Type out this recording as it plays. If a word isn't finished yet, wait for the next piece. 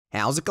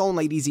How's it going,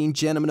 ladies and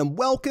gentlemen, and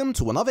welcome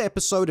to another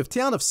episode of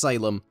Town of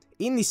Salem.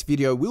 In this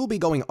video, we'll be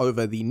going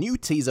over the new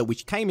teaser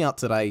which came out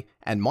today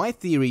and my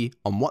theory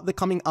on what the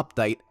coming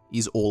update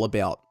is all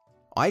about.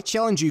 I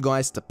challenge you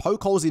guys to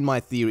poke holes in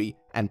my theory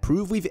and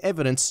prove with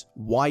evidence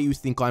why you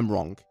think I'm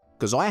wrong,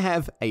 because I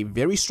have a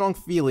very strong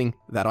feeling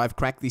that I've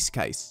cracked this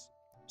case.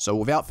 So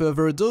without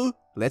further ado,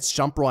 let's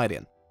jump right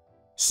in.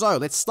 So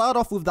let's start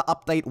off with the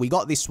update we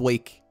got this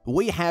week.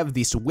 We have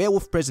this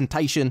werewolf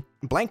presentation.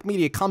 Blank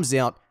Media comes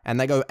out and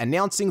they go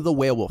announcing the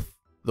werewolf.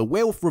 The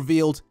werewolf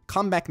revealed,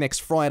 come back next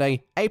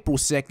Friday, April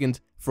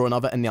 2nd for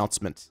another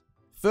announcement.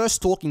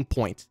 First talking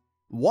point.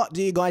 What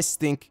do you guys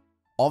think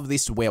of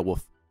this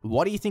werewolf?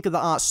 What do you think of the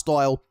art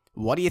style?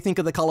 What do you think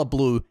of the color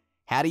blue?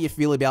 How do you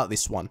feel about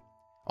this one?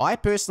 I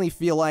personally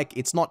feel like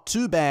it's not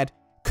too bad.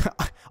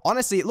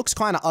 Honestly, it looks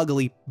kind of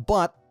ugly,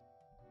 but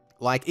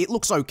like it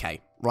looks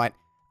okay, right?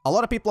 A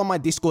lot of people on my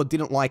Discord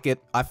didn't like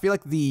it. I feel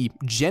like the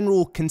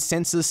general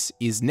consensus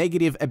is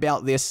negative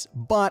about this,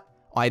 but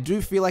I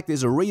do feel like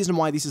there's a reason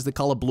why this is the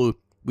color blue.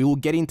 We will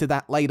get into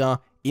that later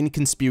in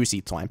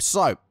conspiracy time.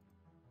 So,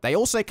 they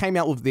also came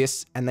out with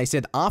this, and they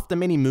said, after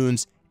many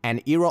moons, an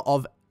era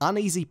of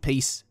uneasy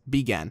peace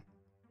began.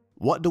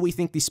 What do we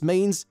think this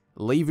means?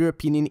 Leave your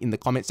opinion in the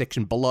comment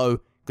section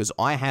below, because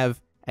I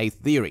have a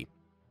theory.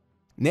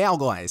 Now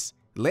guys,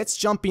 let's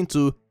jump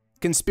into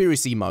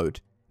conspiracy mode.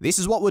 This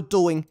is what we're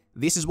doing.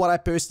 This is what I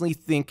personally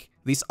think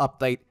this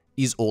update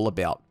is all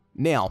about.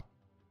 Now,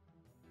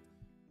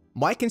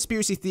 my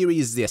conspiracy theory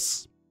is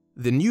this.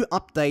 The new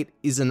update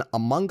is an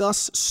Among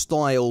Us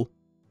style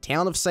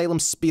Town of Salem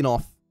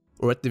spin-off,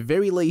 or at the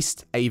very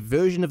least, a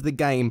version of the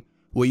game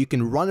where you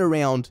can run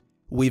around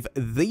with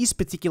these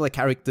particular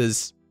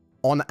characters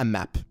on a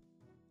map.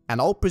 And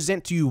I'll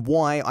present to you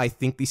why I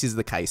think this is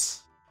the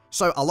case.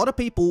 So a lot of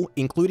people,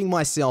 including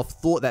myself,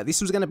 thought that this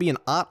was going to be an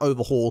art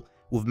overhaul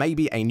with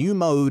maybe a new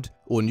mode,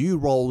 or new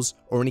roles,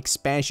 or an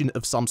expansion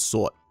of some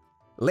sort.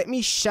 Let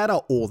me shatter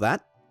all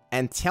that,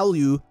 and tell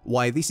you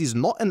why this is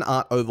not an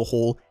art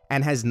overhaul,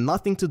 and has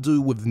nothing to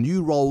do with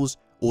new roles,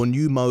 or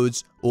new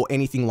modes, or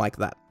anything like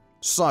that.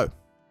 So,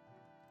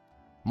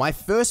 my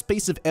first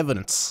piece of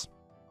evidence.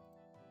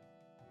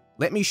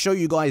 Let me show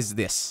you guys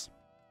this.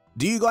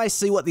 Do you guys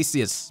see what this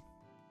is?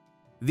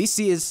 This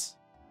is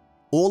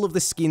all of the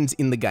skins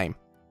in the game.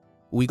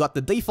 We got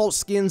the default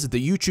skins,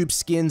 the YouTube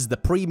skins, the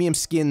premium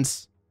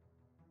skins.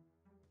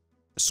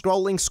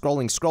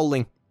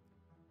 Scrolling.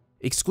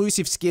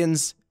 Exclusive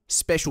skins,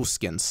 special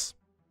skins.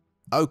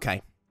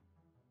 Okay.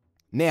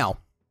 Now,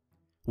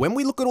 when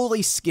we look at all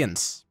these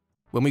skins,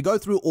 when we go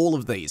through all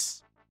of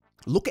these,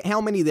 look at how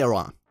many there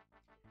are.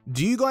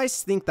 Do you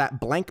guys think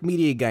that Blank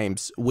Media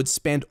Games would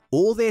spend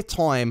all their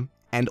time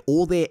and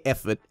all their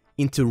effort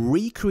into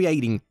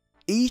recreating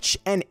each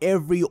and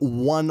every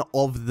one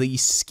of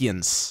these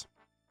skins?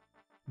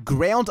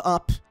 Ground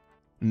up,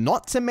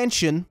 not to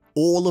mention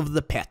all of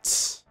the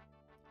pets,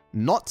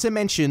 not to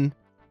mention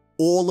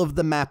all of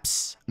the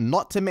maps,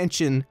 not to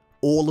mention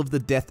all of the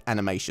death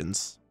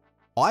animations.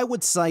 I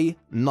would say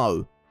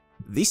no.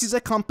 This is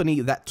a company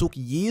that took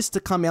years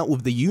to come out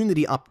with the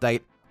Unity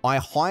update. I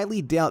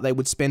highly doubt they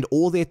would spend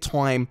all their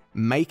time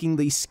making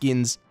these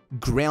skins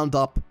ground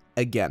up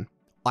again.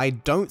 I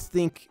don't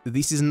think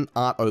this is an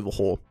art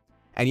overhaul.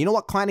 And you know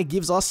what kind of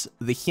gives us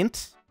the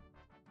hint?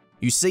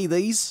 You see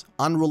these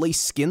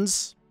unreleased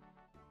skins?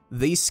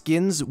 These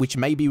skins, which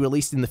may be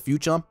released in the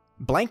future.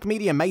 Blank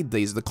Media made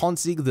these, the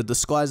Consig, the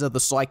Disguiser, the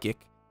Psychic.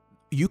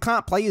 You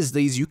can't play as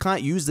these, you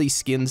can't use these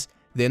skins.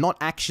 They're not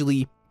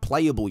actually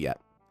playable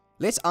yet.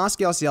 Let's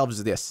ask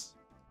ourselves this.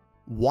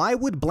 Why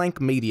would Blank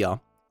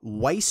Media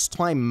waste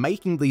time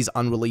making these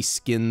unreleased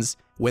skins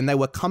when they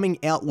were coming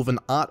out with an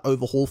art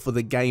overhaul for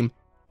the game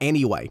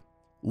anyway?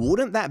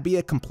 Wouldn't that be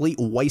a complete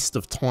waste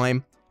of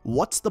time?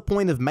 What's the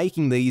point of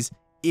making these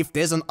if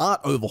there's an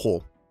art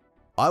overhaul?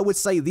 I would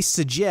say this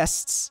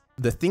suggests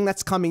the thing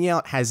that's coming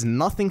out has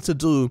nothing to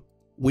do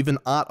with an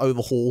art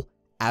overhaul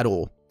at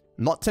all.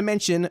 Not to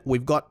mention,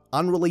 we've got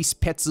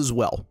unreleased pets as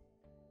well.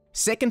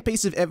 Second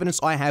piece of evidence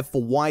I have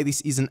for why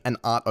this isn't an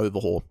art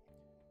overhaul.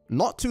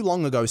 Not too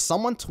long ago,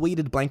 someone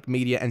tweeted Blank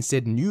Media and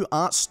said, new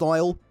art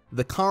style,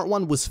 the current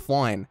one was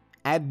fine,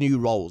 add new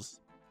roles.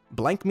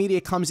 Blank Media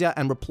comes out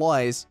and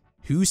replies,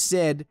 who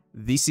said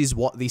this is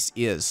what this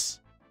is?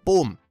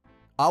 Boom.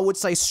 I would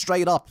say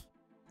straight up,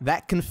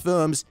 that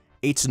confirms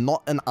it's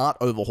not an art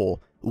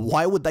overhaul.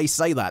 Why would they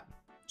say that?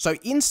 So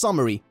in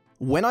summary,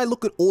 when I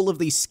look at all of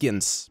these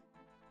skins,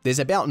 there's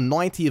about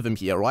 90 of them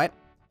here, right?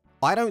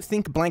 I don't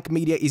think Blank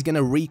Media is going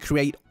to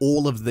recreate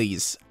all of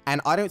these, and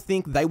I don't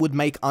think they would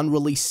make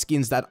unreleased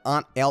skins that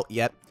aren't out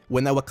yet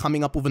when they were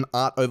coming up with an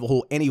art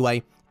overhaul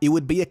anyway. It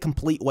would be a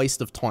complete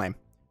waste of time.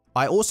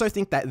 I also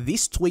think that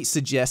this tweet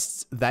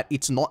suggests that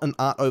it's not an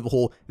art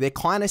overhaul. They're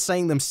kind of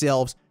saying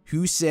themselves,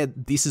 who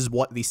said this is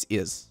what this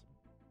is?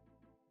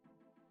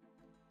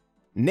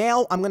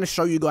 Now I'm going to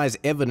show you guys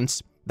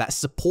evidence that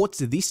supports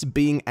this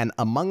being an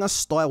Among Us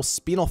style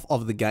spin-off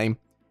of the game.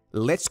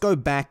 Let's go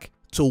back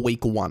to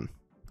week 1.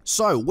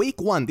 So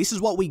week 1, this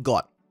is what we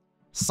got.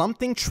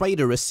 something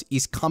traitorous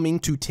is coming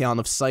to town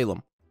of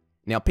Salem.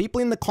 Now, people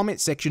in the comment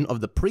section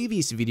of the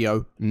previous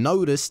video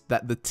noticed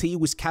that the T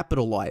was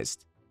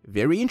capitalized.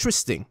 Very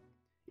interesting.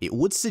 It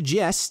would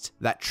suggest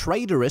that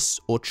traitorous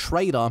or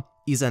traitor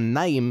is a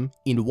name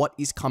in what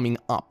is coming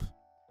up.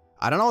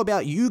 I don't know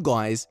about you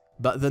guys,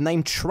 but the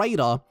name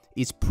traitor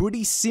is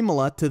pretty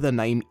similar to the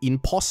name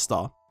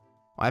imposter.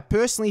 I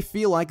personally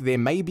feel like there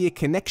may be a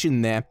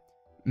connection there.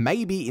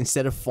 Maybe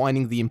instead of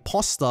finding the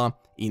imposter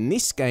in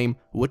this game,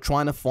 we're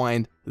trying to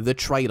find the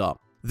traitor.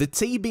 The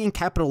T being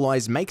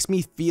capitalized makes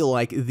me feel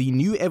like the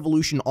new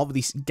evolution of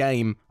this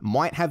game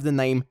might have the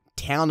name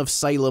Town of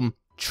Salem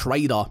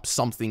Traitor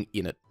something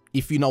in it.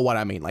 If you know what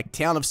I mean, like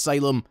Town of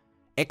Salem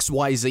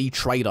XYZ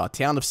Traitor,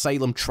 Town of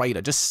Salem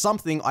Traitor, just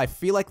something. I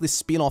feel like the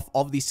spin-off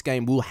of this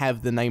game will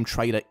have the name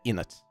Traitor in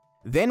it.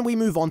 Then we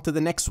move on to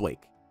the next week.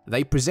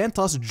 They present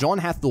us John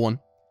Hathorne,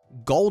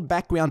 gold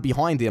background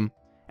behind him,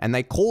 and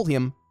they call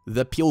him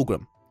the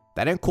Pilgrim.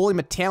 They don't call him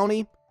a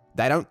townie.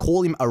 They don't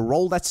call him a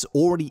role that's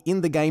already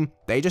in the game.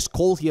 They just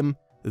call him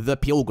the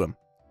Pilgrim.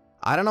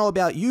 I don't know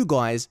about you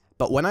guys,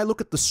 but when I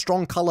look at the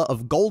strong color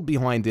of gold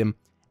behind him,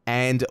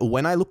 and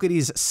when I look at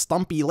his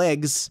stumpy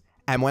legs,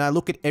 and when I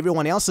look at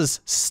everyone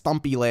else's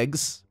stumpy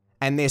legs,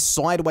 and their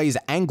sideways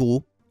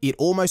angle, it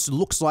almost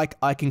looks like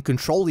I can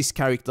control this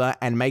character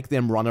and make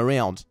them run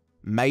around.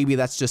 Maybe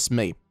that's just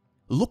me.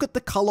 Look at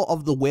the color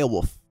of the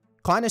werewolf.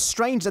 Kinda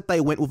strange that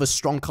they went with a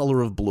strong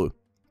color of blue.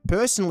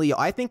 Personally,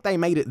 I think they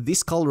made it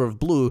this color of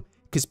blue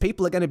because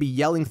people are going to be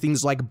yelling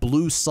things like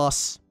blue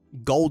sus,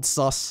 gold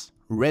sus,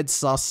 red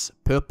sus,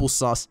 purple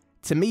sus.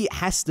 To me, it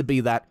has to be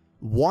that.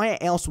 Why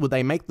else would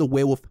they make the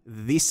werewolf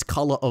this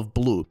color of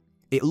blue?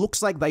 It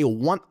looks like they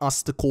want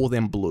us to call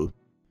them blue.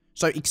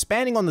 So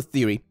expanding on the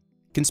theory,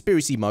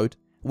 conspiracy mode,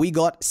 we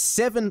got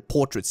 7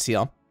 portraits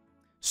here.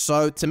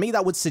 So to me,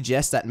 that would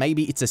suggest that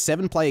maybe it's a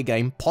 7-player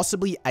game,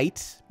 possibly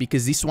 8,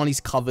 because this one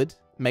is covered.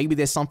 Maybe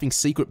there's something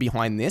secret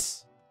behind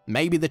this.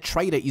 Maybe the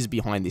traitor is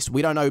behind this.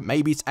 We don't know.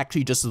 Maybe it's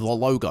actually just the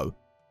logo.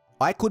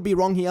 I could be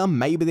wrong here.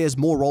 Maybe there's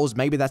more roles.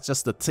 Maybe that's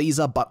just the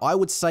teaser. But I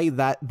would say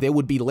that there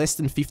would be less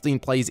than 15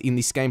 players in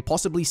this game.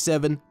 Possibly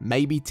 7,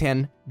 maybe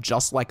 10,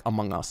 just like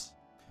Among Us.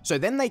 So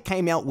then they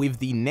came out with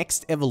the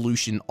next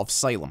evolution of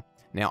Salem.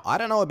 Now, I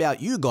don't know about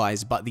you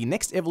guys, but the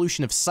next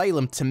evolution of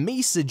Salem to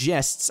me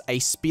suggests a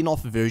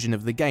spin-off version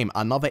of the game.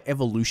 Another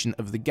evolution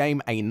of the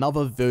game.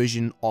 Another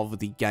version of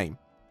the game.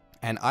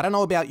 And I don't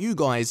know about you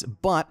guys,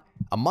 but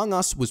Among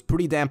Us was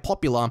pretty damn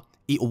popular.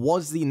 It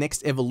was the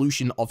next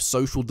evolution of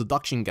social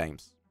deduction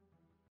games.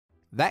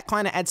 That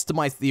kind of adds to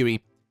my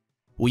theory.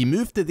 We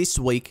move to this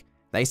week.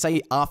 They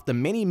say after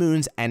many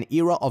moons, an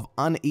era of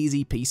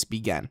uneasy peace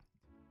began.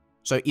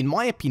 So in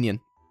my opinion,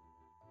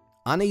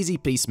 uneasy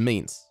peace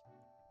means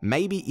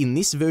maybe in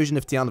this version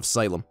of Town of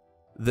Salem,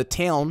 the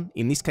town,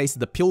 in this case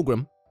the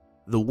Pilgrim,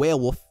 the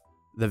werewolf,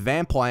 the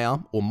vampire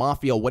or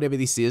mafia or whatever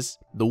this is,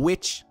 the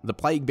witch, the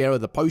plague bearer,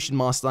 the potion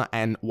master,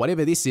 and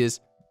whatever this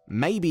is,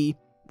 maybe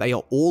they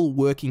are all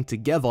working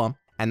together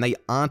and they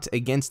aren't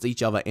against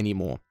each other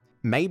anymore.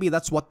 Maybe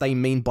that's what they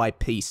mean by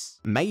peace.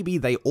 Maybe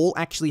they all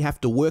actually have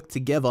to work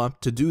together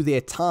to do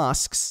their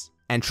tasks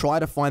and try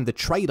to find the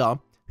traitor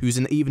who's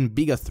an even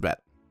bigger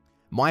threat.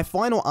 My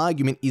final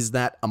argument is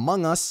that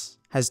Among Us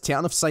has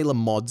Town of Salem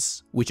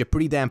mods, which are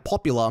pretty damn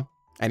popular,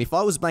 and if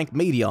I was Blank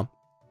Media,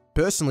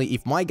 personally,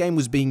 if my game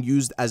was being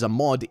used as a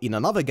mod in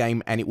another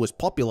game and it was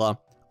popular,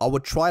 I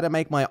would try to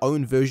make my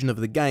own version of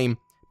the game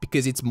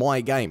because it's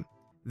my game.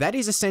 That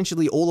is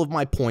essentially all of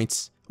my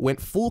points.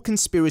 Went full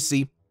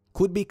conspiracy,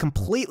 could be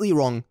completely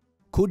wrong,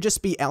 could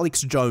just be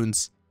Alex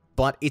Jones,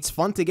 but it's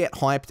fun to get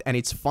hyped and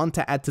it's fun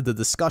to add to the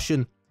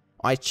discussion.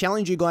 I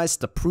challenge you guys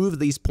to prove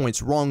these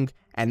points wrong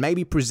and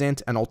maybe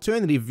present an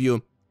alternative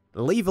view.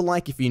 Leave a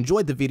like if you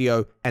enjoyed the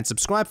video and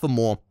subscribe for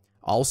more.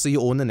 I'll see you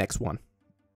all in the next one.